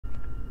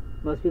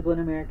Most people in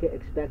America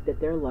expect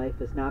that their life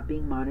is not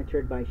being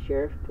monitored by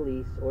sheriff,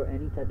 police, or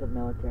any type of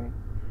military.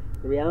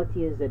 The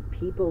reality is that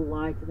people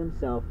lie to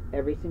themselves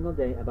every single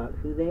day about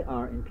who they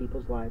are in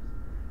people's lives.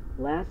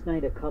 Last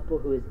night, a couple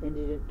who is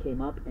indigent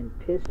came up and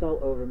pissed all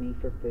over me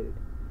for food.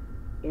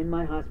 In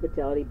my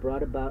hospitality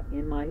brought about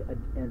in my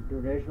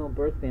original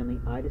birth family,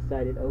 I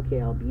decided, okay,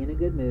 I'll be in a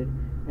good mood,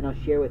 and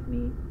I'll share with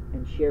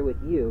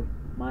you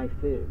my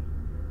food.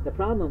 The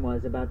problem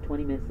was, about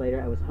 20 minutes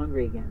later, I was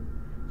hungry again.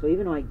 So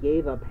even though I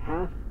gave up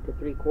half to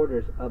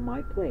 3/4 of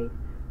my plate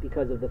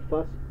because of the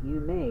fuss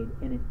you made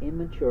in an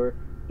immature,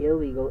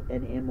 illegal,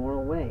 and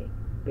immoral way,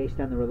 based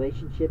on the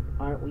relationship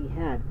we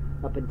had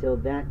up until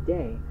that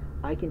day,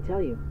 I can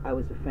tell you I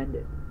was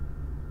offended.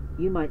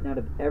 You might not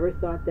have ever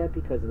thought that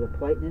because of the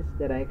politeness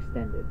that I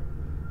extended.